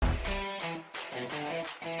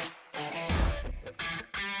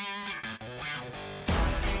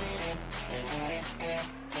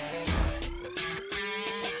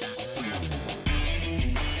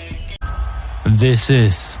This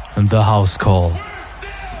is the House Call.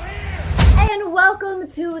 And welcome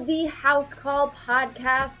to the House Call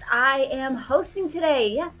podcast. I am hosting today.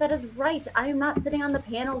 Yes, that is right. I am not sitting on the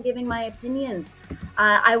panel giving my opinions.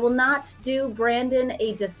 I will not do Brandon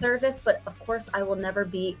a disservice, but of course I will never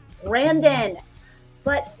be Brandon.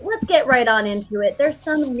 But let's get right on into it. There's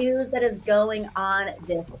some news that is going on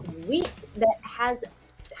this week that has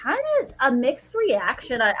kind of a mixed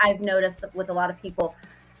reaction I've noticed with a lot of people.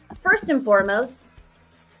 First and foremost,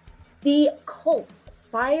 the Colts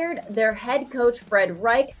fired their head coach, Fred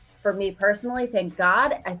Reich. For me personally, thank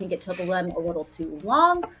God. I think it took them a little too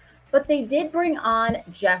long. But they did bring on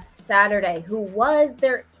Jeff Saturday, who was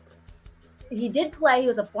he did play. He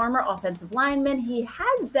was a former offensive lineman. He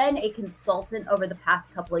has been a consultant over the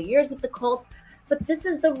past couple of years with the Colts. But this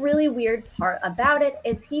is the really weird part about it,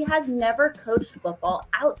 is he has never coached football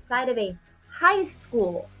outside of a high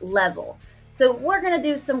school level. So we're going to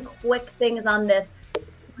do some quick things on this.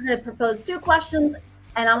 We're going to propose 2 questions,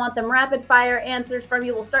 and I want them rapid fire answers from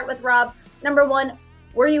you. We'll start with Rob. Number 1,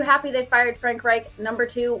 were you happy they fired Frank Reich? Number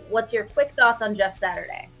 2, what's your quick thoughts on Jeff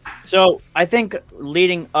Saturday? So I think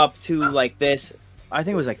leading up to this, I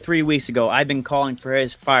think it was 3 weeks ago, I've been calling for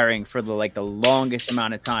his firing for the longest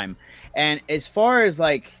amount of time. And as far as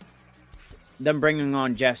them bringing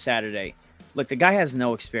on Jeff Saturday, look, the guy has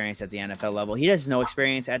no experience at the NFL level. He has no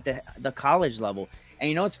experience at the college level.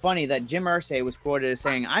 And it's funny that Jim Irsay was quoted as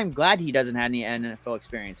saying, "I'm glad he doesn't have any NFL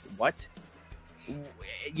experience." What?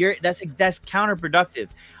 That's counterproductive.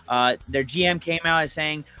 Their GM came out as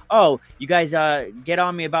saying, "Oh, you guys get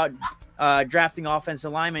on me about drafting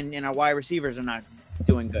offensive linemen, and our wide receivers are not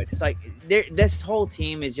doing good." It's this whole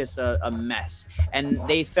team is just a mess, and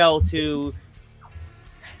they fell to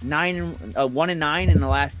 1-9 in the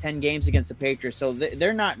last 10 games against the Patriots. So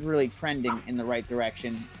they're not really trending in the right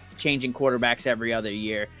direction, changing quarterbacks every other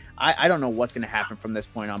year. I don't know what's going to happen from this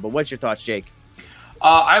point on, but what's your thoughts, Jake?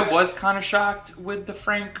 I was kind of shocked with the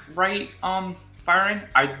Frank Reich firing.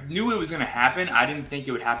 I knew it was going to happen. I didn't think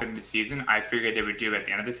it would happen mid-season. I figured they would do it at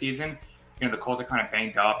the end of the season. The Colts are kind of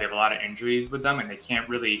banged up. They have a lot of injuries with them, and they can't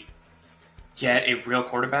really get a real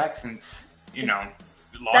quarterback since,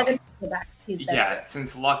 Luck. 7 quarterbacks.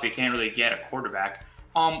 Since Luck, they can't really get a quarterback.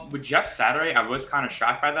 With Jeff Saturday, I was kind of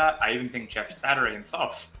shocked by that. I even think Jeff Saturday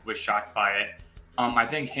himself was shocked by it. I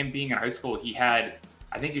think him being in high school, I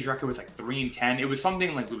think his record was 3-10. It was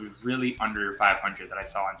something it was really under 500 that I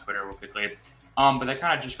saw on Twitter real quickly. But that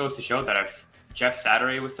kind of just goes to show that if Jeff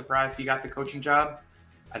Saturday was surprised he got the coaching job,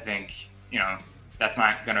 I think, that's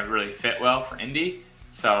not going to really fit well for Indy.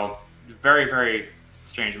 So very, very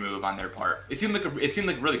strange move on their part. It seemed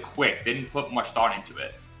like really quick. They didn't put much thought into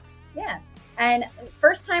it. Yeah. And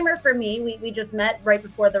first timer for me, we just met right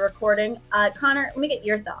before the recording. Connor, let me get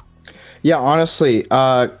your thoughts. Yeah, honestly,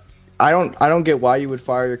 I don't get why you would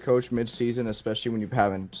fire your coach mid-season, especially when you're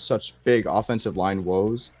having such big offensive line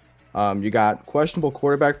woes. You got questionable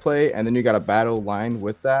quarterback play, and then you got a battle line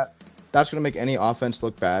with that. That's going to make any offense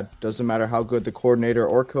look bad. Doesn't matter how good the coordinator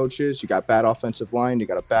or coach is. You got bad offensive line. You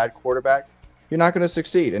got a bad quarterback. You're not going to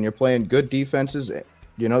succeed, and you're playing good defenses. This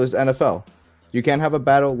is NFL. You can't have a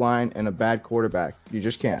battle line and a bad quarterback. You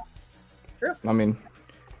just can't. True. I mean.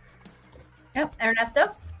 Yep.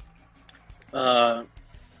 Ernesto?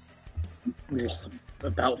 Just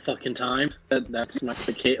about fucking time. That's my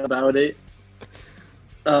critique about it.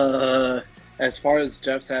 As far as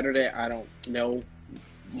Jeff Saturday, I don't know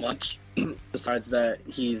much besides that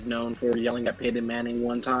he's known for yelling at Peyton Manning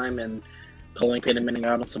one time and calling Peyton Manning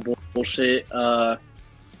out on some bullshit.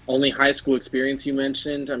 Only high school experience you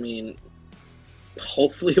mentioned. I mean,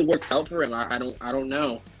 hopefully it works out for him. I don't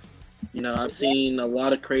know. I've seen a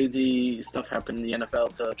lot of crazy stuff happen in the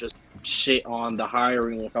NFL to just shit on the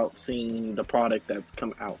hiring without seeing the product that's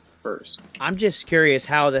come out first. I'm just curious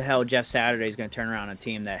how the hell Jeff Saturday is going to turn around a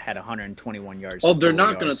team that had 121 yards. Oh, they're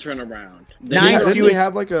not going to turn around. Didn't they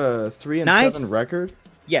have a 3-7 record?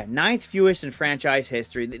 Yeah, 9th fewest in franchise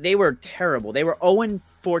history. They were terrible. They were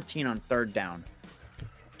 0-14 on third down.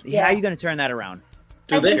 Yeah. How are you going to turn that around?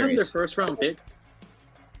 Do they have their first round pick?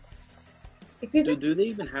 Excuse me? Do they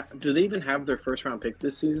even have their first round pick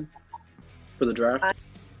this season for the draft? I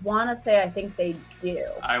want to say I think they do.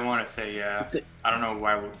 I want to say yeah. I don't know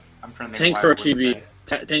why. I'm trying to Tank think. for QB.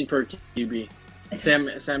 Tank for QB. Sam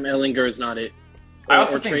Ellinger is not it. I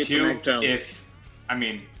also think too.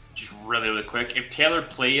 Just really quick, if Taylor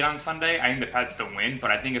played on Sunday, I think the Pats still win.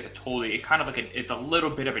 But I think it's it's a little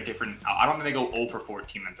bit of a different. I don't think they go 0 for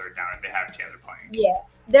 14 on third down if they have Taylor playing. Yeah.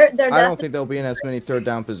 I don't think they'll be in as many third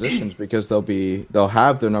down positions because they'll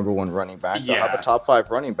have their number 1 running back. They'll have a top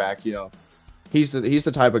 5 running back. he's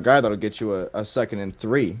the type of guy that'll get you a second and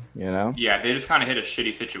 3. You know. Yeah, they just kind of hit a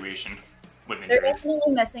shitty situation with They're injuries.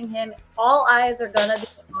 definitely missing him. All eyes are going to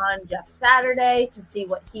be on Jeff Saturday to see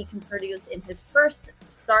what he can produce in his first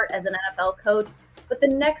start as an NFL coach. But the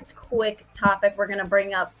next quick topic we're going to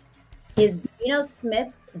bring up is Geno Smith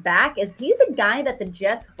back. Is he the guy that the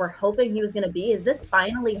Jets were hoping he was going to be? Is this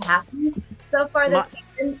finally happening? So far this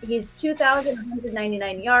season, he's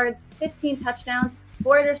 2,199 yards, 15 touchdowns,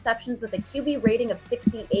 4 interceptions with a QB rating of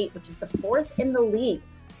 68, which is the 4th in the league.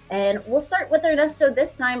 And we'll start with Ernesto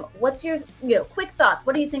this time. What's your quick thoughts?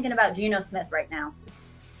 What are you thinking about Geno Smith right now?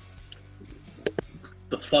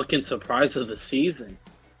 The fucking surprise of the season.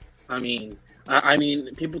 I mean,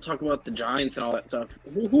 people talk about the Giants and all that stuff.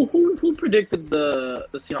 Who predicted the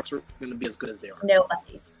Seahawks were going to be as good as they are?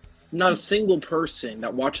 Nobody. Not a single person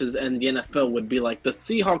that watches in the NFL would be like, the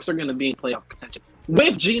Seahawks are going to be in playoff contention.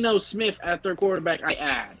 With Geno Smith at their quarterback, I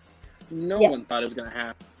add. No one thought it was going to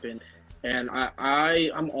happen. And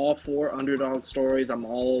I'm all for underdog stories. I'm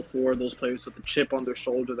all for those players with a chip on their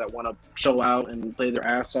shoulder that want to show out and play their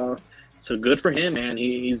ass off. So good for him, man.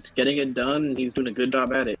 He's getting it done, and he's doing a good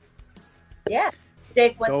job at it. Yeah.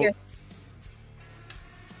 Jake, what's your...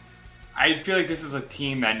 I feel like this is a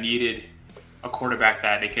team that needed a quarterback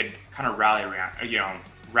that they could kind of rally around,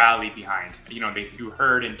 rally behind. If you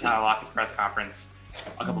heard in Tyler Lockett's press conference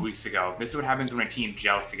a couple weeks ago, this is what happens when a team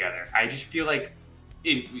gels together. I just feel like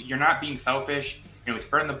you're not being selfish. We're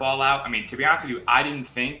spreading the ball out. I mean, to be honest with you, I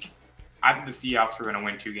think the Seahawks were going to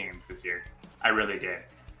win 2 games this year. I really did.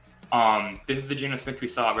 This is the Geno Smith we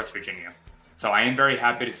saw at West Virginia. So I am very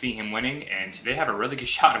happy to see him winning, and they have a really good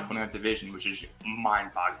shot of winning that division, which is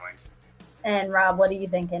mind-boggling. And Rob, what are you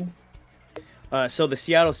thinking? So the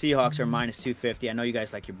Seattle Seahawks are minus 250. I know you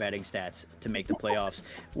guys like your betting stats to make the playoffs.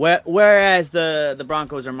 Whereas the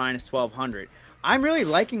Broncos are minus 1,200. I'm really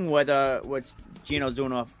liking what Geno's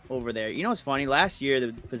doing over there. It's funny. Last year,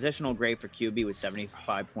 the positional grade for QB was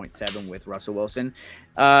 75.7 with Russell Wilson.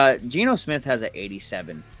 Geno Smith has an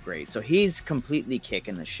 87 grade, so he's completely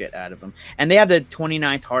kicking the shit out of him. And they have the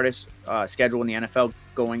 29th hardest schedule in the NFL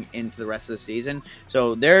going into the rest of the season,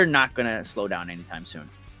 so they're not going to slow down anytime soon.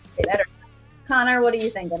 They better. Connor, what are you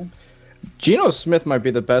thinking? Geno Smith might be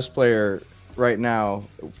the best player right now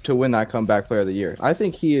to win that comeback player of the year. I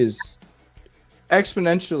think he is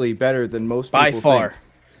exponentially better than most people by far. think.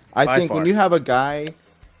 I think when you have a guy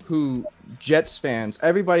who Jets fans,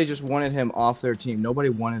 everybody just wanted him off their team. Nobody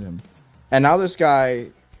wanted him. And now this guy,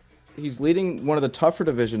 he's leading one of the tougher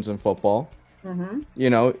divisions in football.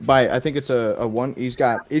 Mm-hmm. I think it's a one. He's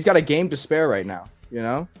got a game to spare right now.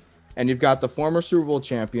 And you've got the former Super Bowl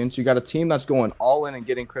champions. You got a team that's going all in and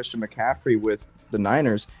getting Christian McCaffrey with the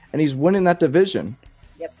Niners, and he's winning that division.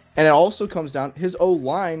 Yep. And it also comes down his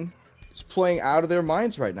O-line is playing out of their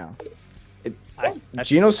minds right now.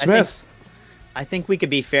 Geno Smith. I think we could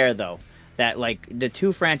be fair though that the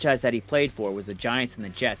 2 franchises that he played for was the Giants and the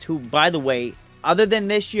Jets, who, by the way, other than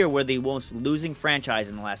this year, were the most losing franchise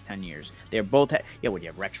in the last 10 years. They're both you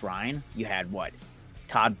have Rex Ryan. You had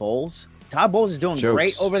Todd Bowles. Todd Bowles is doing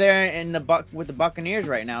great over there in with the Buccaneers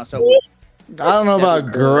right now. So I don't know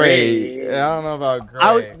about great.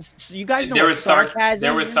 You guys know there was sarcasm.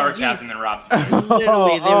 There was sarcasm in Rob's voice.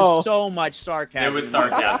 Literally, there was so much sarcasm. There was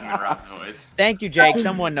sarcasm in Rob's voice. Thank you, Jake.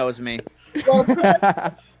 Someone knows me. Well,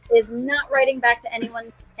 is not writing back to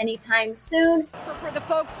anyone anytime soon. So for the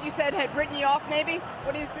folks you said had written you off, maybe,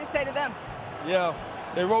 what do you say to them? Yeah,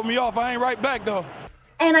 they wrote me off. I ain't right back though.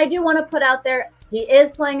 And I do want to put out there, he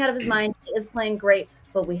is playing out of his mind. He is playing great.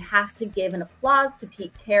 But we have to give an applause to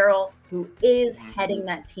Pete Carroll, who is heading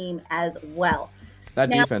that team as well. That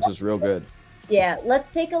defense is real good. Yeah,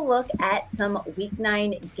 let's take a look at some Week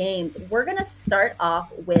 9 games. We're going to start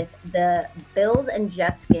off with the Bills and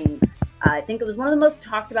Jets game. I think it was one of the most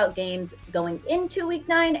talked about games going into Week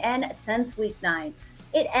 9 and since Week 9.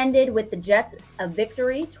 It ended with the Jets a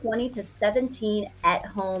victory 20-17 at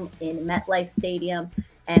home in MetLife Stadium.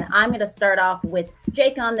 And I'm going to start off with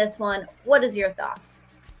Jake on this one. What is your thoughts?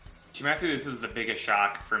 To be honest with you, this was the biggest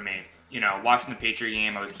shock for me. Watching the Patriot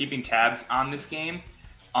game, I was keeping tabs on this game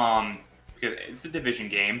because it's a division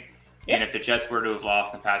game. And if the Jets were to have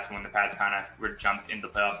lost in the past, when the Pats kind of were jumped into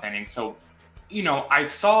the playoff standing. So, I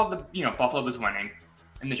saw Buffalo was winning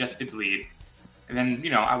and the Jets did lead. And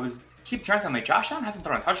then, I was keep trying to say, Josh Allen hasn't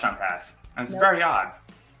thrown a touchdown pass. And it's very odd.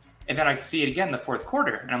 And then I see it again in the fourth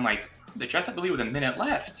quarter. And I'm like, the Jets have the lead with a minute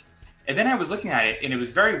left. And then I was looking at it, and it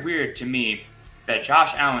was very weird to me that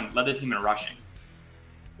Josh Allen led the team in rushing.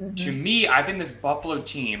 Mm-hmm. To me, I think this Buffalo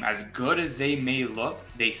team, as good as they may look,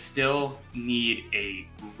 they still need a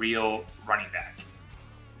real running back.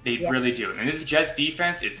 They really do. And this Jets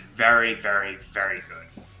defense is very, very, very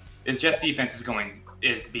good. This Jets defense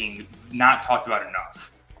is being not talked about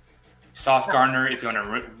enough. Sauce Gardner is going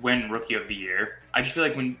to win Rookie of the Year. I just feel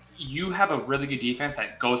like when you have a really good defense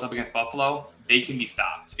that goes up against Buffalo, they can be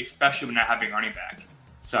stopped, especially when not having running back.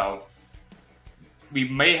 So we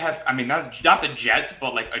may have, I mean, not the Jets,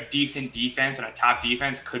 but like a decent defense and a top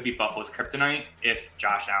defense could be Buffalo's kryptonite if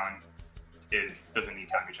Josh Allen doesn't need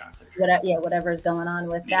Tommy Johnson. Whatever's going on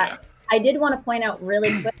with that. I did want to point out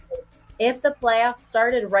really quickly, if the playoffs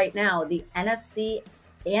started right now, the NFC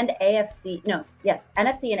and AFC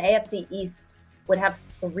East would have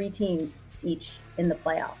 3 teams each in the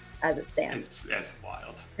playoffs as it stands. That's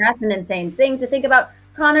wild. That's an insane thing to think about.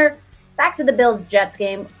 Connor, back to the Bills-Jets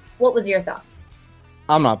game. What was your thoughts?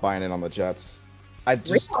 I'm not buying it on the Jets. I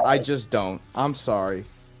just don't. I'm sorry.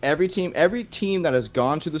 Every team that has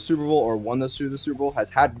gone to the Super Bowl or won the Super Bowl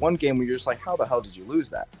has had one game where you're just like, how the hell did you lose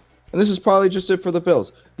that? And this is probably just it for the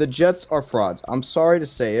Bills. The Jets are frauds. I'm sorry to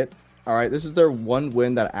say it. All right, this is their one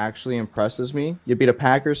win that actually impresses me. You beat a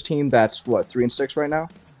Packers team that's, 3-6 right now?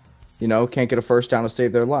 You know, can't get a first down to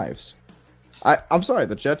save their lives. I'm sorry,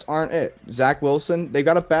 the Jets aren't it. Zach Wilson, they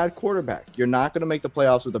got a bad quarterback. You're not going to make the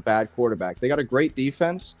playoffs with a bad quarterback. They got a great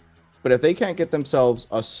defense, but if they can't get themselves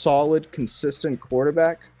a solid, consistent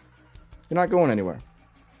quarterback, you're not going anywhere.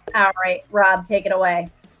 All right, Rob, take it away.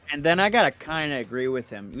 And then I got to kind of agree with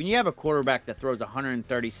him. When you have a quarterback that throws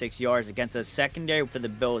 136 yards against a secondary for the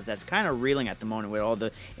Bills that's kind of reeling at the moment with all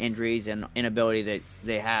the injuries and inability that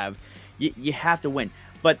they have, you have to win.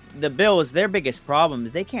 But the Bills, their biggest problem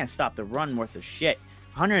is they can't stop the run worth of shit.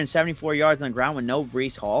 174 yards on the ground with no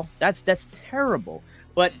Breece Hall. That's terrible.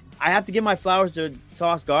 But I have to give my flowers to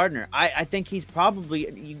Sauce Gardner. I think he's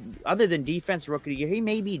probably, other than defense rookie of the year, he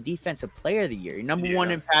may be defensive player of the year. Number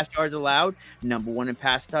 1 in pass yards allowed, number 1 in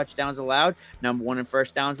pass touchdowns allowed, number 1 in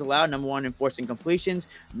first downs allowed, number 1 in forcing completions,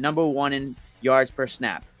 number 1 in yards per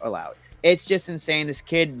snap allowed. It's just insane. This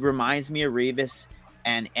kid reminds me of Revis,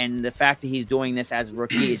 and the fact that he's doing this as a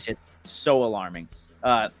rookie is just so alarming.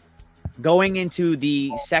 Going into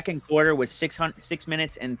the second quarter with 6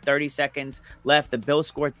 minutes and 30 seconds left, the Bills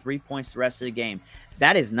scored 3 points the rest of the game.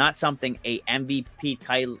 That is not something a MVP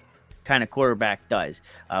type kind of quarterback does.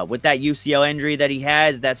 With that UCL injury that he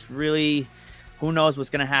has, that's really, who knows what's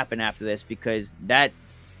going to happen after this, because I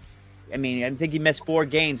think he missed 4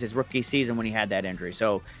 games his rookie season when he had that injury.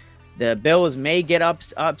 So the Bills may get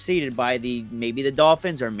upseeded by maybe the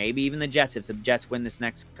Dolphins or maybe even the Jets if the Jets win this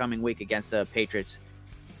next coming week against the Patriots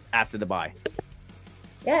after the bye.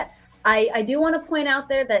 Yeah, I do want to point out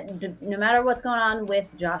there that no matter what's going on with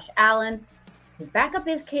Josh Allen, his backup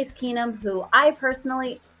is Case Keenum, who I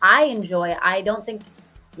enjoy. I don't think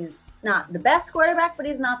he's not the best quarterback, but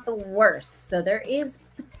he's not the worst. So there is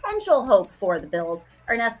potential hope for the Bills.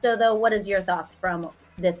 Ernesto, though, what is your thoughts from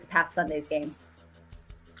this past Sunday's game?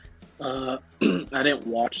 I didn't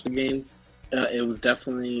watch the game. It was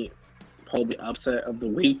definitely probably upset of the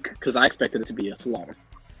week because I expected it to be a slaughter.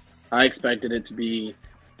 I expected it to be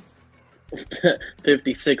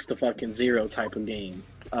 56-0 type of game.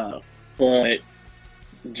 But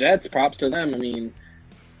Jets, props to them. I mean,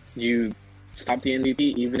 you stop the MVP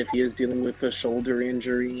even if he is dealing with a shoulder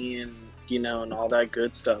injury and and all that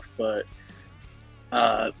good stuff. But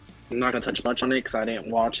I'm not gonna touch much on it because I didn't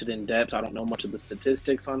watch it in depth. I don't know much of the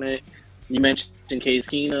statistics on it. You mentioned Case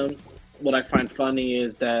Keenum. What I find funny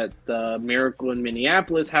is that the miracle in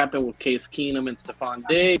Minneapolis happened with Case Keenum and Stephon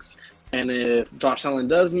Diggs. And if Josh Allen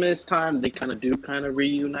does miss time, they kind of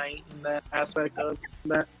reunite in that aspect of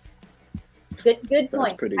that. Good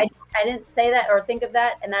point. I didn't say that or think of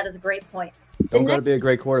that, and that is a great point. Don't got to be a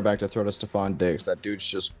great quarterback to throw to Stephon Diggs. That dude's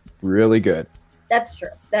just really good. That's true.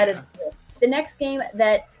 That is true. The next game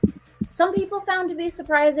that some people found to be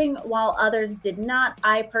surprising, while others did not.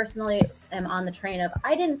 I personally am on the train of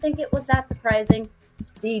I didn't think it was that surprising.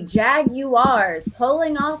 The Jaguars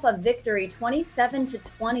pulling off a victory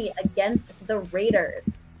 27-20 against the Raiders.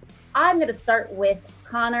 I'm going to start with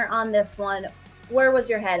Connor on this one. Where was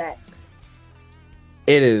your head at?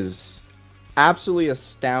 It is absolutely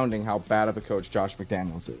astounding how bad of a coach Josh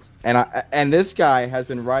McDaniels is. And this guy has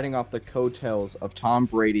been riding off the coattails of Tom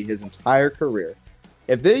Brady his entire career.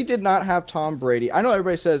 If they did not have Tom Brady, I know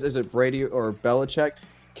everybody says, is it Brady or Belichick?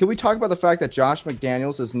 Can we talk about the fact that Josh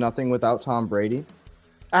McDaniels is nothing without Tom Brady?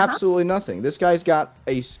 Absolutely nothing. This guy's got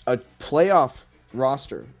a playoff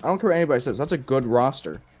roster. I don't care what anybody says. That's a good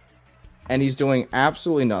roster. And he's doing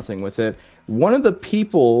absolutely nothing with it. One of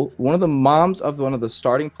the moms of one of the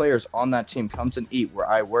starting players on that team comes and eat where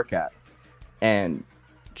I work at. And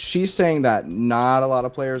she's saying that not a lot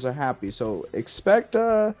of players are happy. So expect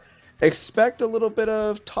expect a little bit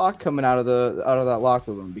of talk coming out of that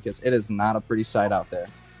locker room because it is not a pretty sight out there.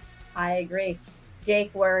 I agree.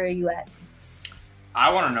 Jake, where are you at?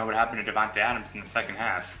 I want to know what happened to Devontae Adams in the second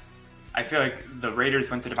half. I feel like the Raiders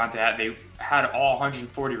went to Devontae Adams. They had all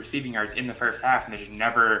 140 receiving yards in the first half, and they just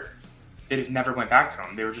never went back to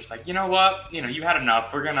him. They were just like, you know what? You had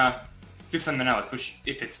enough. We're gonna do something else. Which,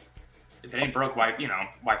 if it ain't broke, why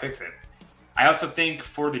fix it? I also think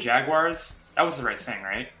for the Jaguars, that was the right saying,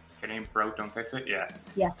 right? If it ain't broke, don't fix it. Yeah.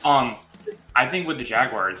 Yeah. I think with the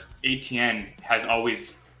Jaguars, ATN has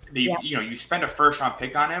always you spend a first-round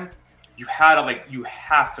pick on him. You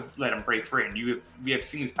have to let him break free. And we have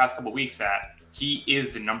seen these past couple of weeks that he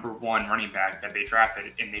is the number one running back that they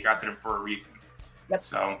drafted, and they drafted him for a reason. Yep.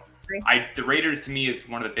 So the Raiders, to me, is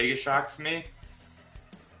one of the biggest shocks to me.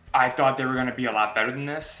 I thought they were going to be a lot better than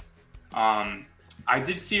this. I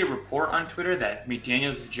did see a report on Twitter that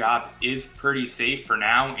McDaniel's job is pretty safe for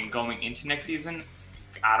now and going into next season.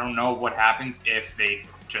 I don't know what happens if they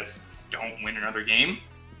just don't win another game.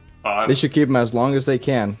 They should keep him as long as they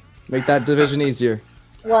can. Make that division easier.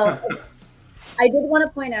 Well, I did want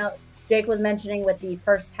to point out, Jake was mentioning with the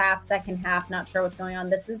first half, second half, not sure what's going on.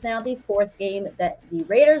 This is now the fourth game that the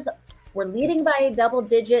Raiders were leading by a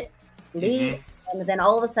double-digit lead, and then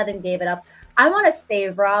all of a sudden gave it up. I want to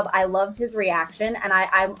save Rob. I loved his reaction, and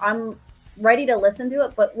I'm ready to listen to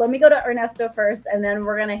it, but let me go to Ernesto first, and then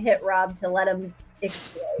we're going to hit Rob to let him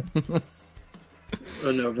explode.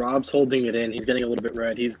 Oh no, Rob's holding it in. He's getting a little bit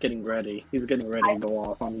red. He's getting ready. He's getting ready to go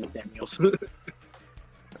off on McDaniels.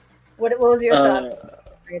 What was your thoughts on the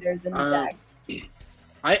Raiders and the Jags?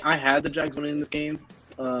 I had the Jags winning this game,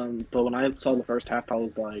 but when I saw the first half, I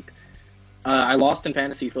was like, I lost in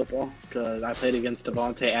fantasy football because I played against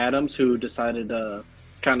Devontae Adams, who decided to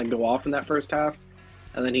kind of go off in that first half,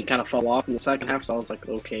 and then he kind of fell off in the second half. So I was like,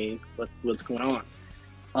 okay, what's going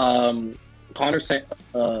on? Connor sent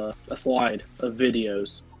a slide of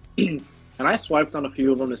videos, and I swiped on a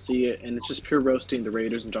few of them to see it, and it's just pure roasting the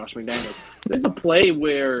Raiders and Josh McDaniels. There's a play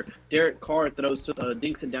where Derek Carr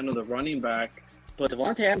dinks it down to the running back, but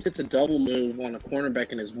Devontae Adams hits a double move on a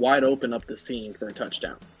cornerback and is wide open up the seam for a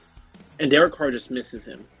touchdown. And Derek Carr just misses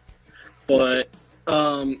him. But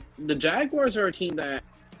the Jaguars are a team that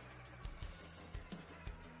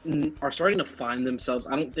are starting to find themselves.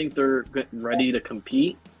 I don't think they're ready to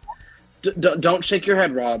compete. Don't shake your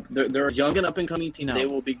head, Rob. They're a young and up-and-coming team. No. They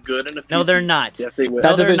will be good in a few No, they're seasons. not. Yes, they will.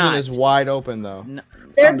 That division is wide open, though. No,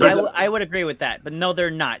 They're I would agree with that, but no,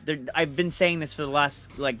 they're not. I've been saying this for the last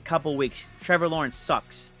couple weeks. Trevor Lawrence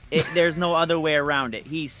sucks. There's no other way around it.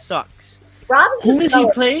 He sucks. Rob's Who just does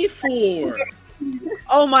he play for?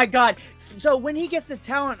 Oh my God! So when he gets the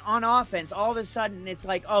talent on offense, all of a sudden it's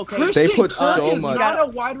like, okay, Christian they put Kirk so is much. not a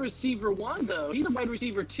wide receiver one though. He's a wide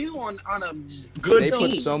receiver two on a good They team.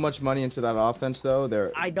 put so much money into that offense,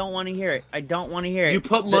 though. I don't want to hear it. I don't want to hear it. You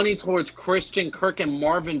put money towards Christian Kirk and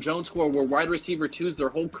Marvin Jones, who were wide receiver twos their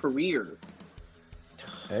whole career.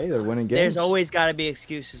 Hey, they're winning games. There's always got to be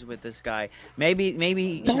excuses with this guy. Maybe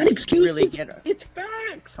he Not should excuses. really get. It's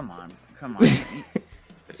facts. Come on.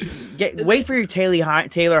 Wait for your Taylor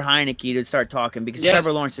Heineke to start talking because Yes,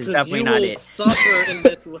 Trevor Lawrence is definitely not it. Suffer in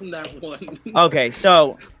this one, that one. Okay,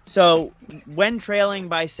 so when trailing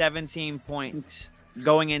by 17 points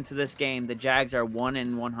going into this game, the Jags are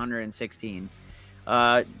 1-116.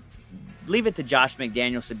 Leave it to Josh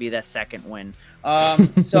McDaniels to be that second win.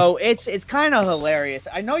 So it's kind of hilarious.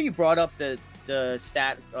 I know you brought up the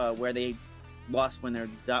stat where they lost when they're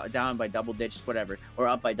down by double digits, whatever, or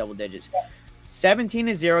up by double digits.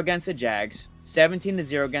 17-0 against the Jags,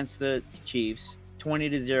 17-0 against the Chiefs,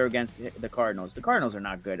 20-0 against the Cardinals. The Cardinals are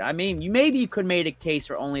not good. I mean, maybe you could make a case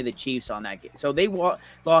for only the Chiefs on that game. So they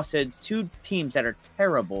lost to two teams that are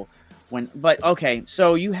terrible. But okay,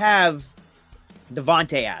 so you have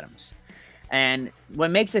Devontae Adams. And what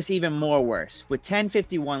makes this even more worse, with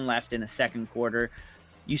 10:51 left in the second quarter,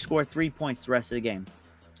 you score 3 points the rest of the game.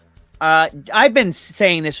 I've been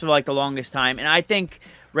saying this for the longest time, and I think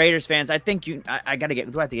Raiders fans, I think do I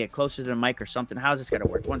have to get closer to the mic or something? How's this gonna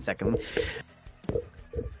work? 1 second.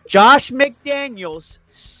 Josh McDaniels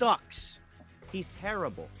sucks. He's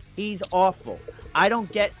terrible. He's awful. I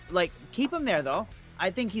don't get keep him there though. I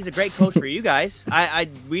think he's a great coach for you guys.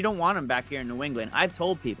 We don't want him back here in New England. I've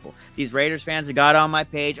told people, these Raiders fans that got on my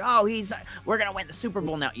page, we're gonna win the Super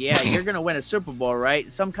Bowl now. Yeah, you're gonna win a Super Bowl, right?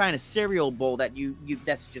 Some kind of cereal bowl that you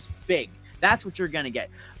that's just big. That's what you're gonna get.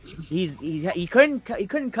 He couldn't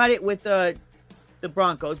cut it with the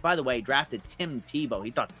Broncos. By the way, drafted Tim Tebow. He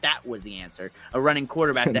thought that was the answer. A running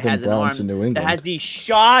quarterback that has an arm that has the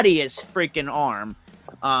shoddiest freaking arm.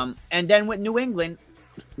 And then with New England,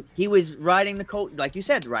 he was riding like you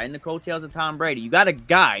said, riding the coattails of Tom Brady. You got a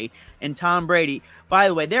guy in Tom Brady. By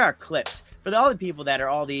the way, there are clips for all the people that are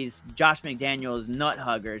all these Josh McDaniels nut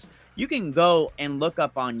huggers. You can go and look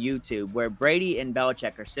up on YouTube where Brady and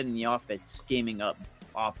Belichick are sitting in the office scheming up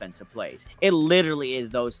offensive plays. It literally is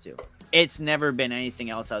those two. It's never been anything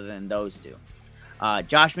else other than those two.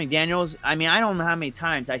 Josh McDaniels, I mean, I don't know how many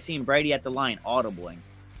times I've seen Brady at the line audibling.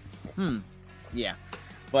 Yeah.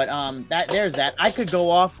 But there's that. I could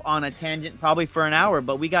go off on a tangent probably for an hour,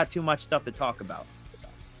 but we got too much stuff to talk about.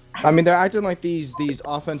 I mean, they're acting like these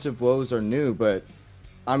offensive woes are new, but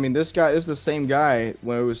I mean, this is the same guy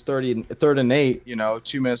when it was 3rd and 8,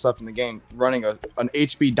 2 minutes left in the game, running an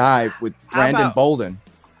HB dive with Brandon Bolden.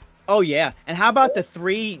 Oh, yeah. And how about the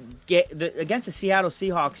against the Seattle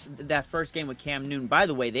Seahawks, that first game with Cam Newton? By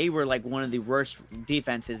the way, they were like one of the worst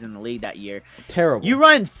defenses in the league that year. Terrible. You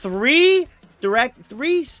run three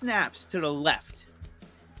snaps to the left.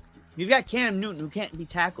 You've got Cam Newton who can't be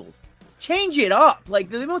tackled. Change it up. Like,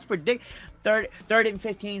 the most third and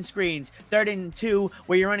 15 screens, 3rd and 2,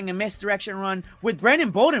 where you're running a misdirection run with Brandon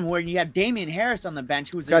Bolden, where you have Damian Harris on the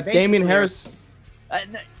bench, who's got Damian Harris.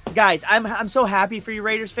 Guys, I'm so happy for you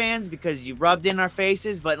Raiders fans because you rubbed in our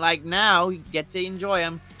faces, but like now you get to enjoy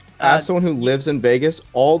them. As someone who lives in Vegas,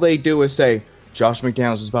 all they do is say Josh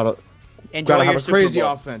McDaniels is about to have a crazy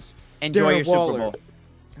offense. Enjoy your Super Bowl.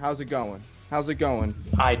 How's it going? How's it going?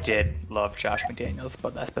 I did love Josh McDaniels,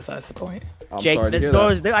 but that's besides the point. I'm Jake, sorry to hear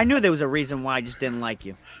that. I knew there was a reason why I just didn't like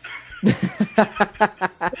you.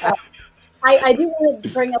 I do want to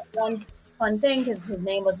bring up one fun thing because his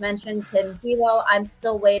name was mentioned, Tim Tebow. I'm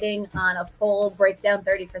still waiting on a full breakdown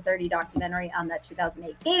 30 for 30 documentary on that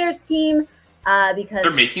 2008 Gators team because they're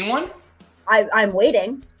making one. I'm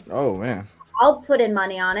waiting. Oh man, I'll put in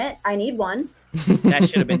money on it. I need one. That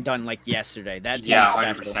should have been done like yesterday. Yeah,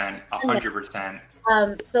 100%.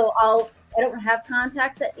 So I don't have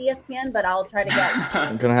contacts at ESPN, but I'll try to get.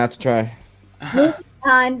 I'm gonna have to try. Moving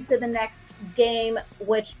on to the next game,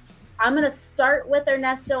 which I'm going to start with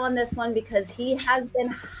Ernesto on this one because he has been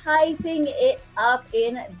hyping it up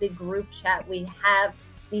in the group chat. We have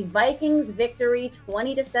the Vikings victory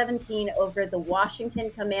 20-17 over the Washington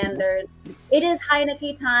Commanders. It is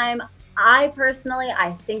Heineke time. I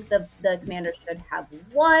think the Commanders should have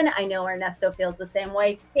won. I know Ernesto feels the same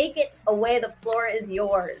way. Take it away. The floor is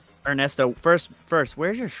yours. Ernesto, first,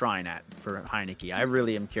 where's your shrine at for Heineke? I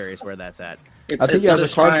really am curious where that's at. I think he has a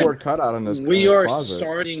cardboard cutout in his We are closet.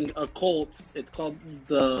 starting a cult. It's called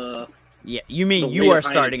the. Yeah, you mean you are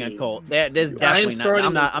starting a cult? There's definitely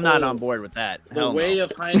not. I'm not on board with that. The way of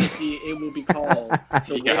Heineke. It will be called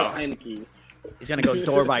the way of Heineke. He's gonna go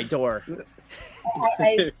door by door.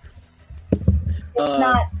 It's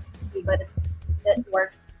not, but it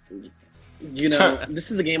works. This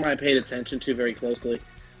is a game I paid attention to very closely.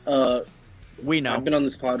 We know. I've been on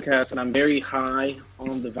this podcast, and I'm very high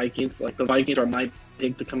on the Vikings. Like, the Vikings are my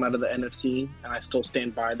pick to come out of the NFC, and I still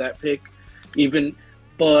stand by that pick.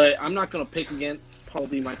 But I'm not going to pick against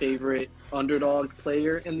probably my favorite underdog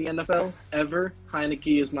player in the NFL ever.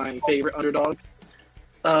 Heineke is my favorite underdog.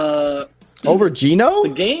 Over Geno? The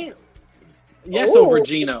game? Yes, over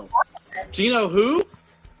Geno. Geno who?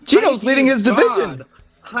 Geno's leading his division.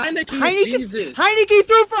 Heineke Jesus. Heineke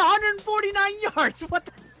threw for 149 yards. What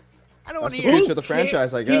the? I don't want That's to the hear future of the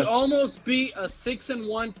franchise, I guess. He almost beat a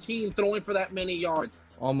 6-1 team throwing for that many yards.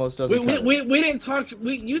 Almost doesn't. We didn't talk.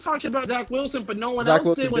 You talked about Zach Wilson, but no one Zach else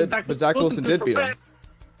Wilson did. When Zach Wilson did beat him.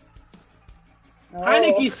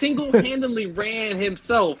 Heineke single-handedly ran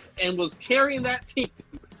himself and was carrying that team.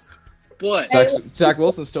 But Zach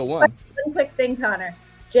Wilson still won. One quick thing, Connor.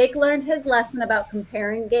 Jake learned his lesson about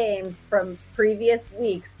comparing games from previous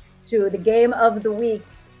weeks to the game of the week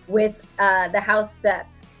with the house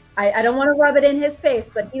bets. I don't want to rub it in his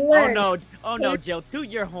face, but he learned. Oh no, Jill, toot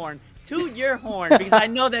your horn, because I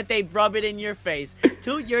know that they rub it in your face.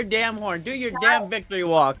 Toot your damn horn, do your damn victory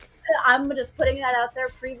walk. I'm just putting that out there.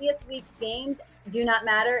 Previous week's games do not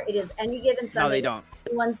matter. It is any given Sunday. No, they don't.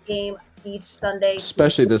 One's game each Sunday.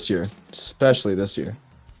 Especially this year.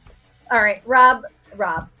 All right, Rob,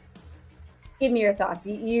 give me your thoughts.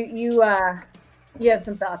 You have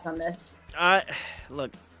some thoughts on this.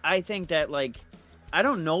 Look, I think that I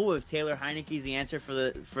don't know if Taylor Heineke is the answer for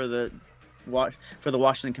the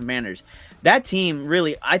Washington Commanders. That team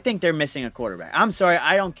really, I think they're missing a quarterback. I'm sorry,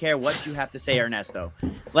 I don't care what you have to say, Ernesto.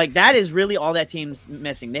 That is really all that team's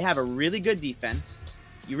missing. They have a really good defense.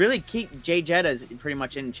 You really keep Jay Jettas pretty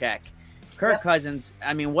much in check. Kirk Cousins,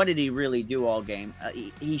 I mean, what did he really do all game?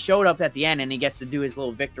 He showed up at the end and he gets to do his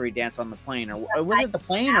little victory dance on the plane. Or was it the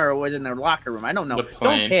plane or was it in their locker room? I don't know.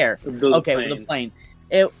 Don't care. The plane.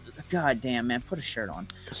 God damn, man, put a shirt on.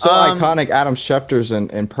 So iconic. Adam Schefter's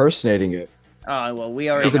impersonating it. Oh well, we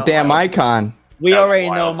already. He's know, a damn icon. We That's already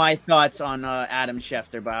know wild. my thoughts on Adam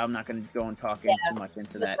Schefter, but I'm not going to go and talk too much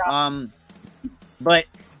into that. But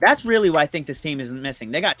that's really what I think this team isn't missing.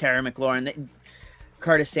 They got Terry McLaurin,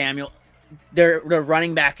 Curtis Samuel. Their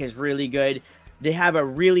running back is really good. They have a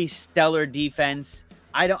really stellar defense.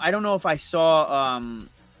 I don't know if I saw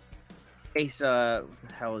Chase. What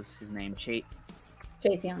the hell is his name? Chase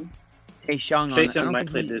Young. Chase Young. Chase Young might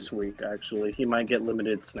play this week, actually. He might get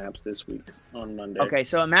limited snaps this week on Monday. Okay,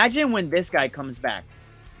 so imagine when this guy comes back.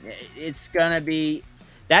 It's going to be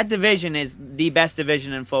 – that division is the best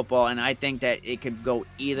division in football, and I think that it could go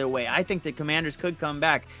either way. I think the Commanders could come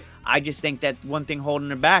back. I just think that one thing holding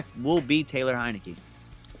them back will be Taylor Heineke.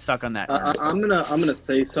 Stuck on that. I'm gonna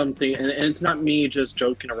say something, and it's not me just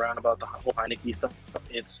joking around about the whole Heineke stuff.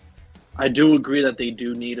 I do agree that they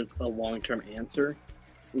do need a long-term answer.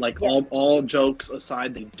 Like, Yes. all jokes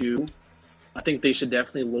aside, they do. I think they should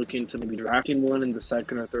definitely look into maybe drafting one in the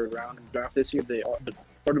second or third round and draft this year. The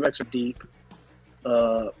quarterbacks are deep.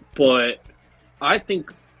 But I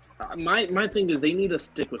think my thing is they need to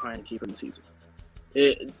stick with Heineke for the season.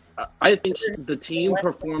 I think the team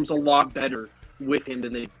performs a lot better with him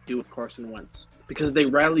than they do with Carson Wentz because they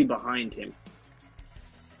rally behind him.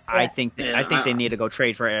 I think they need to go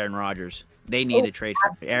trade for Aaron Rodgers. They need to trade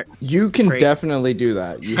for Aaron. You can definitely do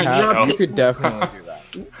that. You could definitely do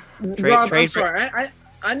that. Rob, I'm sorry.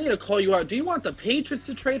 I need to call you out. Do you want the Patriots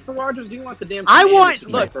to trade for Rodgers? Do you want the damn I Commanders want to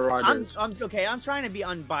look. trade for Rodgers? I'm okay. I'm trying to be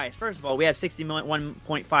unbiased. First of all, we have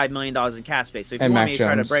 $1.5 million in cap space. So if And you want Mac me to try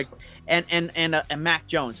to Jones. break and Mac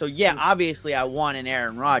Jones. So yeah, obviously I want an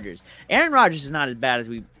Aaron Rodgers. Aaron Rodgers is not as bad as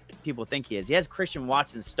people think he is. He has Christian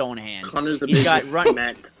Watson's stone hands. Connor's the He's got biggest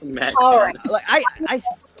run. Mac. All right. Like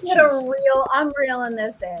I'm reeling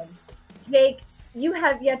this in. Jake, you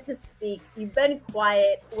have yet to speak. You've been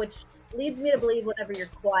quiet, which leads me to believe whenever you're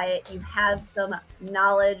quiet, you have some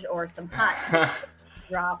knowledge or some hot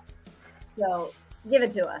drop. So give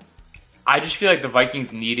it to us. I just feel like the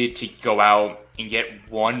Vikings needed to go out and get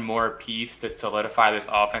one more piece to solidify this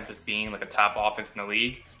offense as being like a top offense in the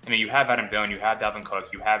league. I mean, you have Adam Thielen, you have Dalvin Cook,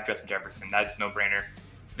 you have Justin Jefferson. That's no brainer.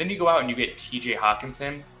 Then you go out and you get T.J.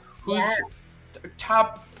 Hawkinson, who's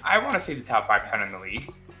top. I want to say the top 5-10 in the league.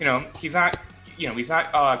 You know, he's not. You know, he's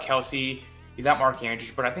not Kelsey. He's not Mark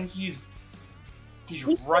Andrews, but I think he's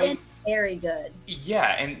right. Very good.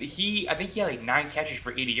 Yeah, and I think he had like 9 catches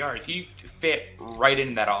for 80 yards. He fit right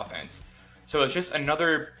into that offense. So it's just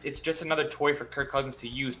another toy for Kirk Cousins to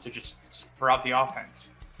use to just spread out the offense.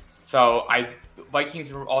 So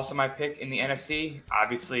Vikings were also my pick in the NFC.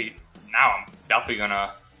 Obviously, now I'm definitely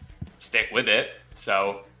gonna stick with it.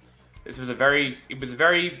 So it was a very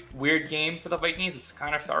weird game for the Vikings. It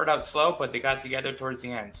kind of started out slow, but they got together towards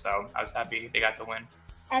the end. So I was happy they got the win.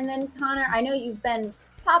 And then Connor, I know you've been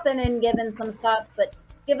popping and giving some thoughts, but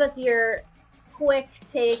give us your quick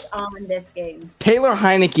take on this game. Taylor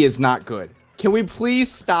Heineke is not good. Can we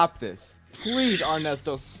please stop this? Please,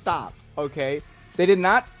 Ernesto, stop. Okay? They did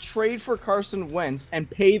not trade for Carson Wentz and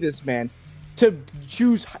pay this man to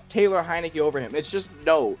choose Taylor Heineke over him. It's just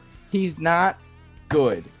no. He's not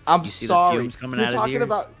good. I'm sorry.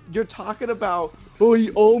 You're talking about oh,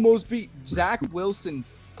 he almost beat Zach Wilson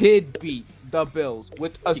did beat the Bills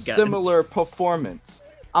with a similar performance.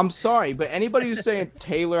 I'm sorry, but anybody who's saying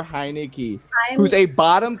Taylor Heineke, who's a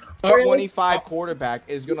bottom 25 quarterback,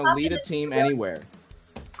 is going to lead a team anywhere.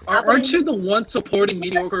 Aren't you the one supporting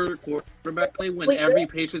mediocre quarterback play when every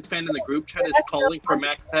Patriots fan in the group chat is calling for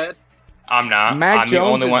Mac's head? I'm not. I'm the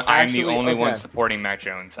only one supporting Mac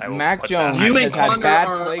Jones. Mac Jones You and has had Connor bad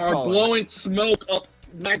are play calling. blowing smoke up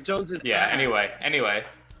Mac Jones's Yeah. ass. Anyway.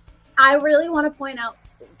 I really want to point out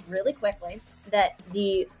really quickly that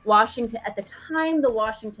the Washington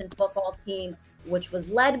football team, which was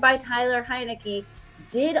led by Tyler Heineke,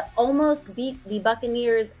 did almost beat the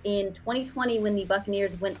Buccaneers in 2020 when the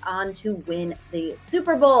Buccaneers went on to win the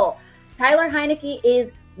Super Bowl. Tyler Heineke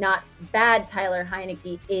is not bad. Tyler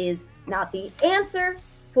Heineke is not the answer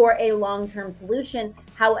for a long-term solution.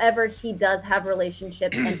 However, he does have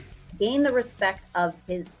relationships and gain the respect of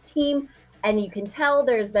his team. And you can tell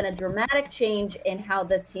there's been a dramatic change in how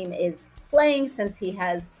this team is playing since he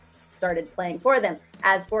has started playing for them.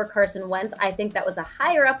 As for Carson Wentz, I think that was a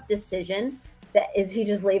higher up decision. Is he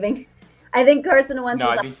just leaving? I think Carson Wentz. No,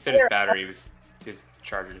 I think he said his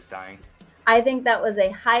charger is dying. I think that was a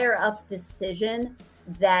higher up decision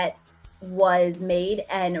that was made,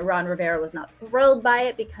 and Ron Rivera was not thrilled by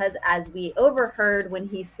it because, as we overheard when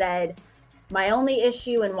he said, my only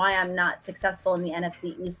issue and why I'm not successful in the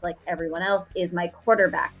NFC East like everyone else is my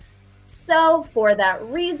quarterback. So for that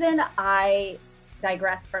reason, I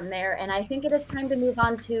digress from there. And I think it is time to move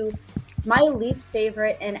on to my least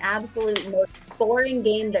favorite and absolute most boring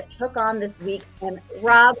game that took on this week. And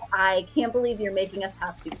Rob, I can't believe you're making us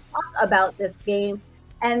have to talk about this game.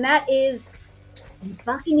 And that is the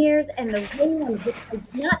Buccaneers and the Rams, which I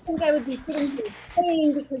did not think I would be sitting here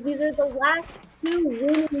saying because these are the last two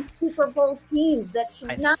winning Super Bowl teams. That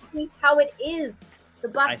should not be how it is. The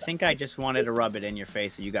Bucs. I think I just wanted to rub it in your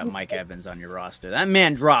face that you got Mike Evans on your roster. That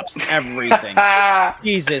man drops everything.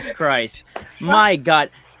 Jesus Christ. My God.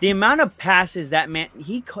 The amount of passes that man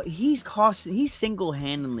he's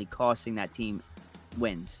single-handedly costing that team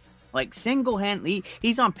wins. Like single-handedly,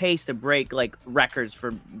 he's on pace to break like records for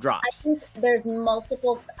drops. I think there's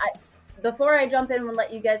multiple. Before I jump in and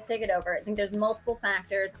let you guys take it over, I think there's multiple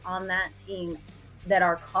factors on that team that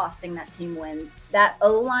are costing that team wins. That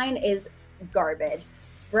O-line is garbage.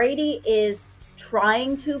 Brady is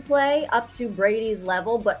trying to play up to Brady's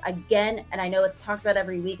level, but again, and I know it's talked about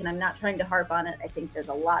every week, and I'm not trying to harp on it. I think there's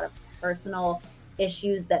a lot of personal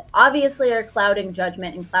issues that obviously are clouding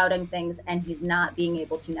judgment and clouding things, and he's not being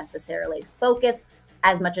able to necessarily focus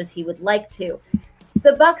as much as he would like to.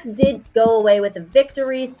 The Bucs did go away with a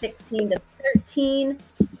victory, 16-13,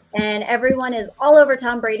 and everyone is all over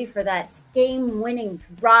Tom Brady for that game-winning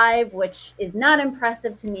drive, which is not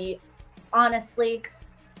impressive to me, honestly.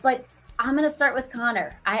 But I'm going to start with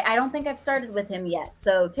Connor. I don't think I've started with him yet,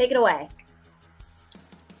 so take it away.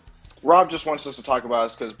 Rob just wants us to talk about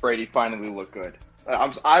us because Brady finally looked good.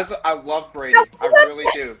 I love Brady. I really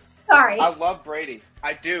do. Sorry. I love Brady.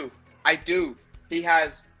 I do. He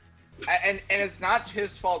has, and it's not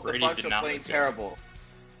his fault. The Bucs are playing terrible,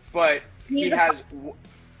 but he has.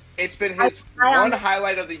 It's been his one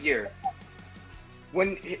highlight of the year.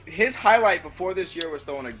 When his highlight before this year was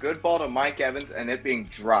throwing a good ball to Mike Evans and it being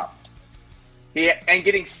dropped,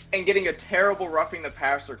 getting a terrible roughing the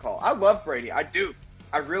passer call. I love Brady. I do.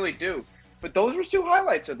 I really do. But those were two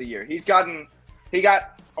highlights of the year. He got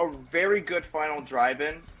a very good final drive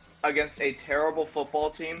in against a terrible football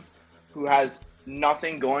team who has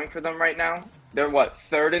nothing going for them right now. They're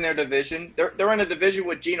third in their division. They're in a division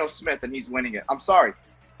with Geno Smith and he's winning it. I'm sorry.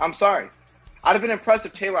 I'd have been impressed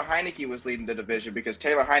if Taylor Heineke was leading the division because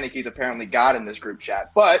Taylor Heineke's apparently God in this group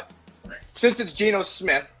chat. But since it's Geno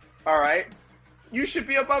Smith, all right, you should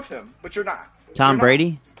be above him, but you're not. Tom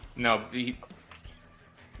Brady? No, the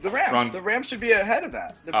Rams. The Rams should be ahead of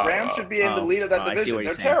that. The Rams should be in the lead of that division.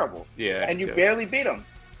 They're terrible. Yeah. And you barely beat them.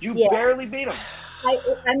 Barely beat them.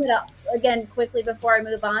 I'm going to, again, quickly before I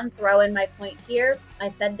move on, throw in my point here. I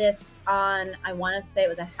said this on, I want to say it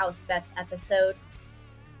was a House Bets episode.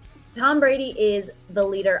 Tom Brady is the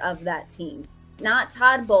leader of that team, not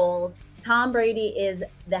Todd Bowles. Tom Brady is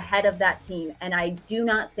the head of that team, and I do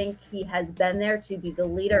not think he has been there to be the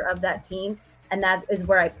leader of that team, and that is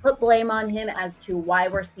where I put blame on him as to why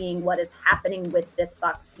we're seeing what is happening with this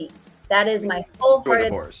Bucs team. That is my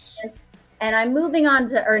wholehearted opinion. And I'm moving on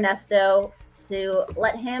to Ernesto to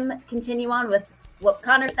let him continue on with what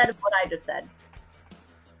Connor said and what I just said.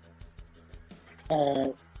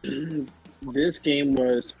 This game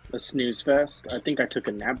was a snooze fest. I think I took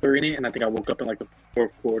a nap during it, and I think I woke up in like the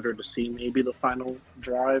fourth quarter to see maybe the final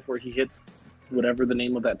drive where he hit whatever the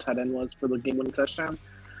name of that tight end was for the game-winning touchdown.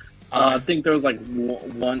 I think there was like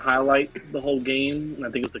one highlight the whole game, and I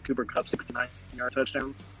think it was the Cooper Kupp 69-yard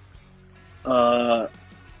touchdown. I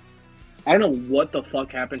don't know what the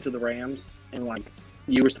fuck happened to the Rams, and like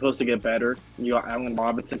you were supposed to get better. You got Allen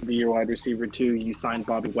Robinson to be your wide receiver too. You signed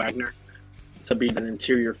Bobby Wagner to be an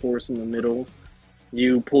interior force in the middle.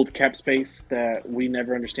 You pulled cap space that we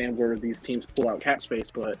never understand where these teams pull out cap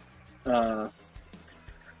space, but the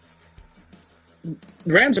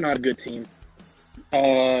Rams are not a good team.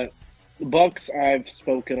 The Bucs, I've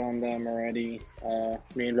spoken on them already.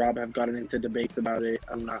 Me and Rob have gotten into debates about it.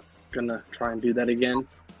 I'm not gonna try and do that again.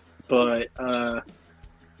 But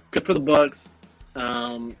good for the Bucs.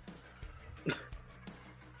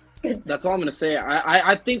 That's all I'm gonna say.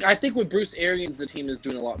 I think with Bruce Arians, the team is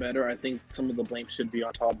doing a lot better. I think some of the blame should be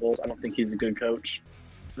on Todd Bowles. I don't think he's a good coach,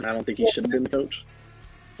 and I don't think he should have been the coach.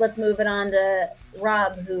 Let's move it on to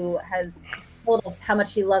Rob, who has told us how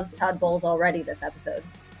much he loves Todd Bowles already this episode.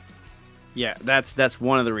 Yeah, that's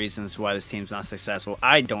one of the reasons why this team's not successful.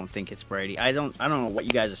 I don't think it's Brady. I don't know what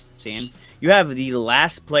you guys are seeing. You have the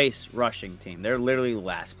last place rushing team. They're literally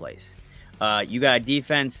last place. You got a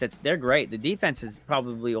defense they're great. The defense is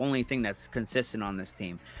probably the only thing that's consistent on this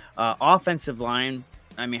team. Offensive line,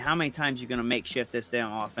 I mean, how many times are you going to make shift this day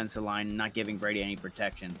on offensive line and not giving Brady any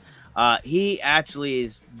protection? He actually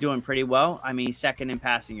is doing pretty well. I mean, he's second in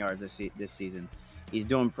passing yards this season. He's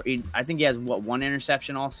doing. I think he has one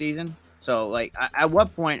interception all season. So like, at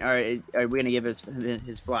what point are we going to give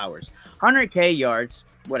his flowers? 100K yards,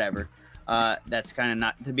 whatever. That's kind of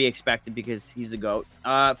not to be expected because he's the GOAT.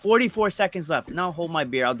 44 seconds left. No, hold my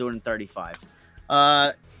beer. I'll do it in 35.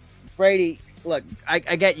 Brady, look, I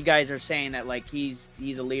get you guys are saying that like he's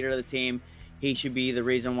a leader of the team. He should be the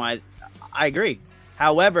reason why. I agree.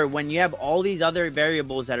 However, when you have all these other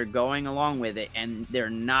variables that are going along with it and they're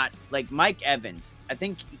not like Mike Evans, I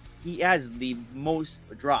think he has the most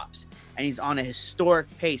drops and he's on a historic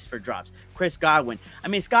pace for drops. Chris Godwin. I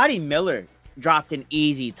mean, Scotty Miller dropped an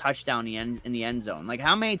easy touchdown in the end zone. Like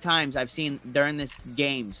how many times I've seen during this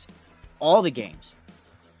games, all the games,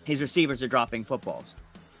 his receivers are dropping footballs.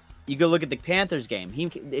 You go look at the Panthers game.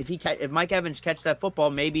 If Mike Evans catches that football,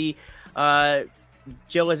 maybe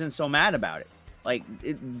Jill isn't so mad about it. Like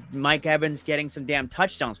Mike Evans getting some damn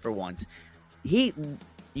touchdowns for once. You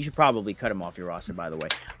should probably cut him off your roster, by the way.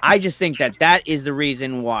 I just think that is the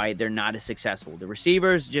reason why they're not as successful. The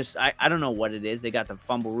receivers just, I don't know what it is. They got the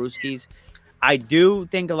fumble rooskies. I do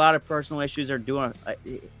think a lot of personal issues are doing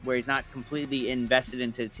where he's not completely invested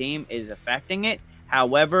into the team is affecting it.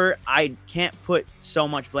 However, I can't put so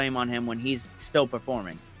much blame on him when he's still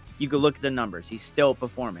performing. You could look at the numbers. He's still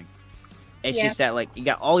performing. It's just that, like, you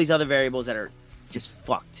got all these other variables that are just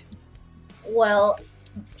fucked. Well,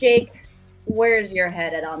 Jake, where's your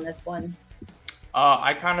head at on this one?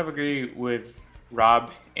 I kind of agree with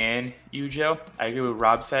Rob and you, Joe. I agree with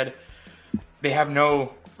Rob said. They have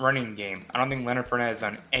no running game. I don't think Leonard Fournette has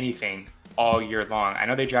done anything all year long. I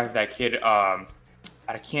know they drafted that kid.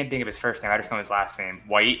 I can't think of his first name. I just know his last name.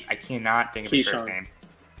 White. I cannot think of his first name.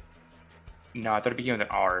 No, I thought it began with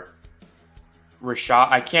an R. Rashad.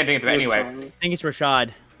 I can't think of it anyway. I think it's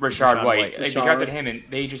Rashad. Rashad White. Like, they drafted him, and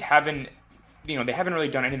they just haven't, they haven't really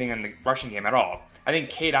done anything in the rushing game at all. I think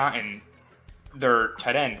Cade Otton, their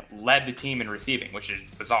tight end, led the team in receiving, which is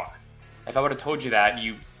bizarre. If I would have told you that,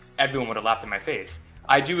 everyone would have laughed in my face.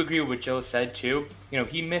 I do agree with what Joe said too.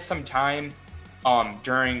 He missed some time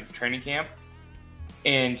during training camp,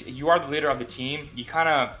 and you are the leader of the team. You kind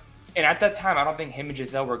of, and at that time, I don't think him and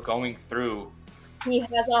Giselle were going through. He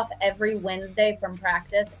has off every Wednesday from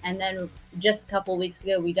practice, and then just a couple weeks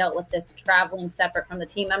ago, we dealt with this traveling separate from the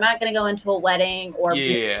team. I'm not going to go into a wedding or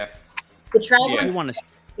the traveling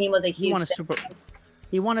team was a huge.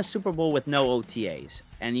 He won a Super Bowl with no OTAs,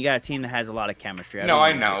 and you got a team that has a lot of chemistry.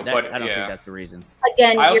 I know, but I don't think that's the reason.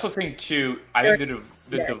 Again, I also think too. I think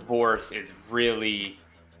the divorce is really.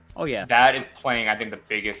 Oh yeah, that is playing. I think the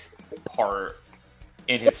biggest part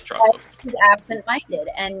in his struggles. He's absent-minded,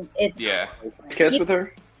 and it's kids with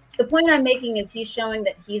her. The point I'm making is he's showing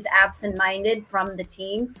that he's absent-minded from the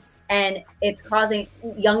team, and it's causing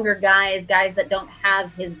younger guys that don't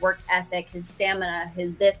have his work ethic, his stamina,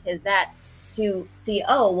 his this, his that, to see,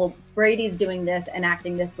 oh, well, Brady's doing this and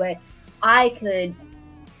acting this way.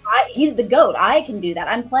 He's the GOAT. I can do that.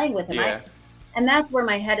 I'm playing with him. Yeah. And that's where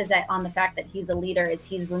my head is at on the fact that he's a leader, is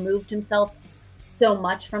he's removed himself so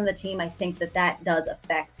much from the team. I think that does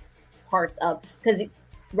affect parts of, because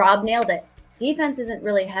Rob nailed it. Defense isn't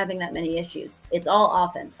really having that many issues. It's all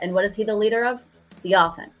offense. And what is he the leader of? The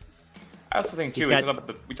offense. I also think too, we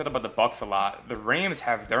talked about the Bucs a lot. The Rams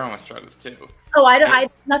have their own struggles too. Oh, I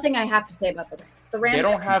nothing I have to say about the Rams. The Rams, they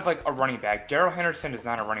don't have like a running back. Darrell Henderson is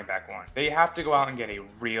not a running back one. They have to go out and get a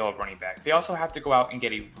real running back. They also have to go out and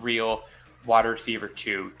get a real wide receiver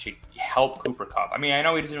two to help Cooper Kupp. I mean, I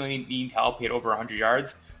know he doesn't really need help. He had over 100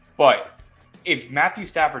 yards, but if Matthew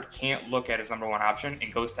Stafford can't look at his number one option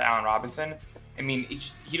and goes to Allen Robinson, I mean,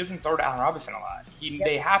 he doesn't throw to Allen Robinson a lot.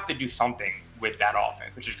 They have to do something with that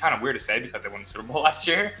offense, which is kind of weird to say because they won the Super Bowl last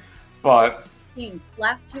year. But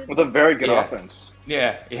last two with a very good offense.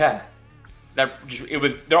 Yeah. Their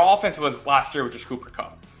offense was last year, which was Cooper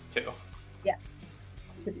Kupp too. Yeah,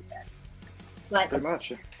 to be fair. But pretty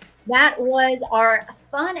much. That was our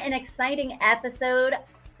fun and exciting episode.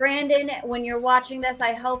 Brandon, when you're watching this,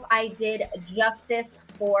 I hope I did justice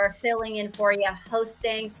for filling in for you,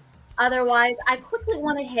 hosting. Otherwise, I quickly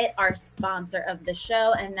want to hit our sponsor of the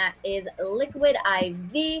show, and that is Liquid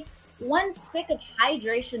IV. One stick of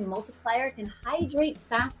hydration multiplier can hydrate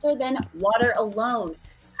faster than water alone.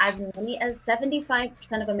 As many as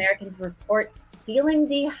 75% of Americans report feeling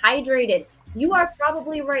dehydrated. You are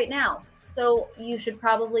probably right now. So you should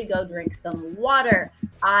probably go drink some water.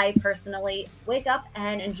 I personally wake up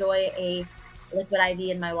and enjoy a Liquid IV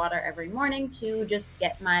in my water every morning to just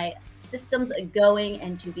get my systems going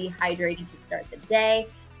and to be hydrated to start the day.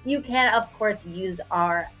 You can, of course, use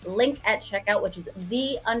our link at checkout, which is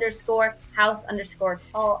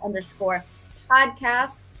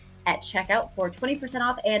the_house_call_podcast at checkout for 20%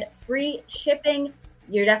 off and free shipping.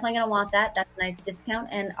 you're definitely going to want that. That's a nice discount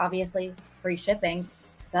and obviously free shipping.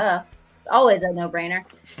 Duh. It's always a no-brainer.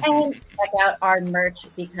 And check out our merch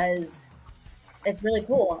because it's really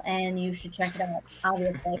cool and you should check it out,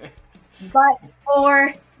 obviously. But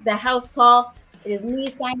for the house call, it is me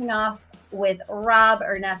signing off with Rob,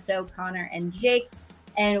 Ernesto, Connor, and Jake.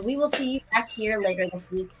 And we will see you back here later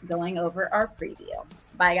this week going over our preview.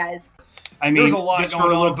 Bye, guys. I mean, there's a lot just going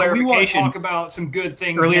for a on, little but we want to clarification. talk about some good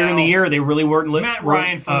things Earlier now. in the year, they really weren't Matt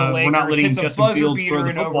Ryan for the Lakers we're not letting hits a Justin buzzer Fields beater throw the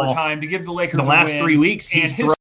in football. overtime to give the Lakers The last a win, 3 weeks, and he's his thrown